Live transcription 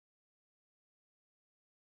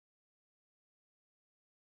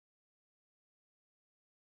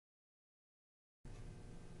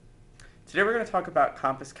Today we're going to talk about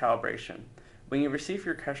compass calibration. When you receive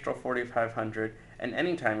your Kestrel 4500 and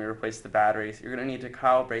anytime you replace the batteries, you're going to need to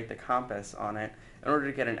calibrate the compass on it in order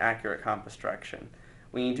to get an accurate compass direction.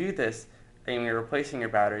 When you do this and you're replacing your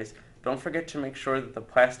batteries, don't forget to make sure that the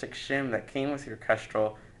plastic shim that came with your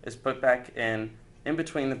Kestrel is put back in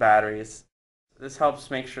between the batteries. This helps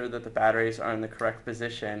make sure that the batteries are in the correct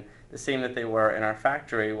position, the same that they were in our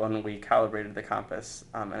factory when we calibrated the compass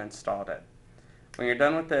and installed it. When you're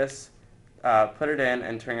done with this, put it in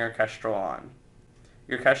and turn your Kestrel on.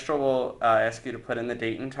 Your Kestrel will ask you to put in the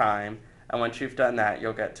date and time, and once you've done that,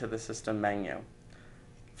 you'll get to the system menu.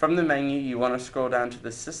 From the menu, you want to scroll down to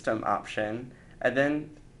the system option, and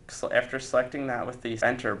then after selecting that with the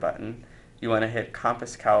enter button, you want to hit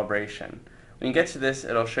compass calibration. When you get to this,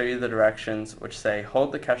 it'll show you the directions which say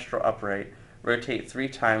hold the Kestrel upright, rotate 3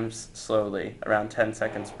 times slowly, around 10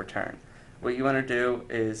 seconds per turn. What you want to do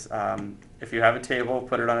is, if you have a table,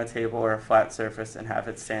 put it on a table or a flat surface and have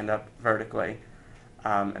it stand up vertically.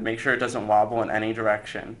 And make sure it doesn't wobble in any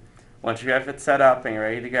direction. Once you have it set up and you're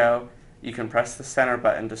ready to go, you can press the center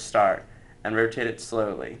button to start and rotate it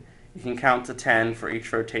slowly. You can count to 10 for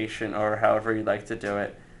each rotation or however you'd like to do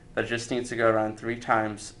it, but it just needs to go around 3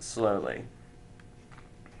 times slowly.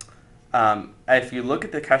 If you look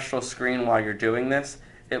at the Kestrel screen while you're doing this,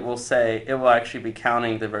 it will actually be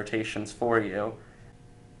counting the rotations for you,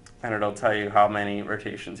 and it'll tell you how many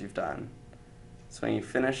rotations you've done. So when you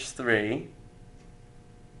finish 3,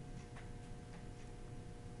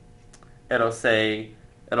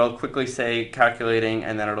 it'll quickly say calculating,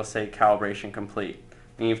 and then it'll say calibration complete.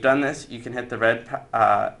 When you've done this, you can hit the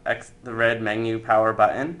red menu power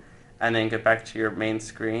button, and then get back to your main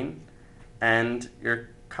screen, and your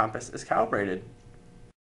compass is calibrated.